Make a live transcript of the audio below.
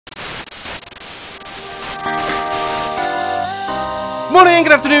Morning,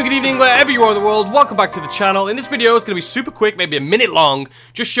 good afternoon, good evening, wherever you are in the world. Welcome back to the channel. In this video, it's going to be super quick, maybe a minute long,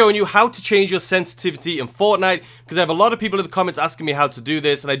 just showing you how to change your sensitivity in Fortnite, because I have a lot of people in the comments asking me how to do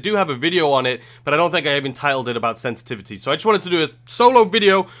this, and I do have a video on it, but I don't think I even titled it about sensitivity. So I just wanted to do a solo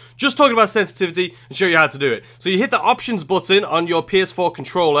video just talking about sensitivity and show you how to do it. So you hit the options button on your PS4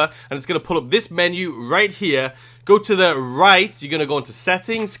 controller, and it's going to pull up this menu right here. Go to the right, you're going to go into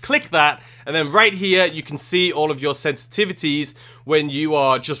settings, click that, and then right here you can see all of your sensitivities when you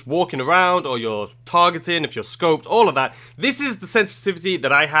are just walking around or you're targeting, if you're scoped, all of that. This is the sensitivity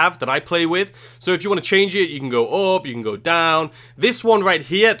that I have, that I play with. So if you want to change it, you can go up, you can go down. This one right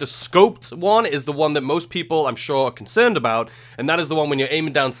here, the scoped one, is the one that most people, I'm sure, are concerned about. And that is the one when you're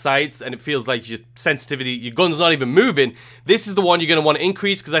aiming down sights and it feels like your sensitivity, your gun's not even moving. This is the one you're going to want to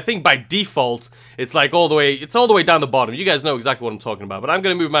increase, because I think by default, it's like all the way down the bottom. You guys know exactly what I'm talking about. But I'm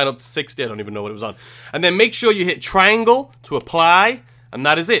going to move mine up to 60. I don't even know what it was on. And then make sure you hit triangle to apply, and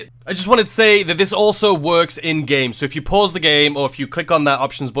that is it. I just wanted to say that this also works in game. So if you pause the game, or if you click on that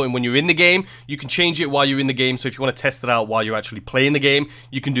options button when you're in the game, you can change it while you're in the game. So if you want to test it out while you're actually playing the game,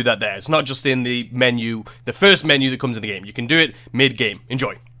 you can do that there. It's not just in the menu, the first menu that comes in the game. You can do it mid-game.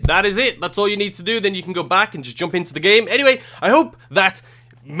 Enjoy. That is it. That's all you need to do. Then you can go back and just jump into the game. Anyway, I hope that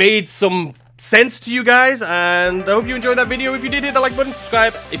made some sense to you guys, and I hope you enjoyed that video. If you did, hit the like button,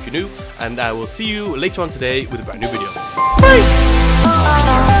 subscribe if you're new, and I will see you later on today with a brand new video.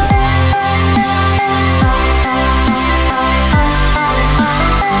 Bye!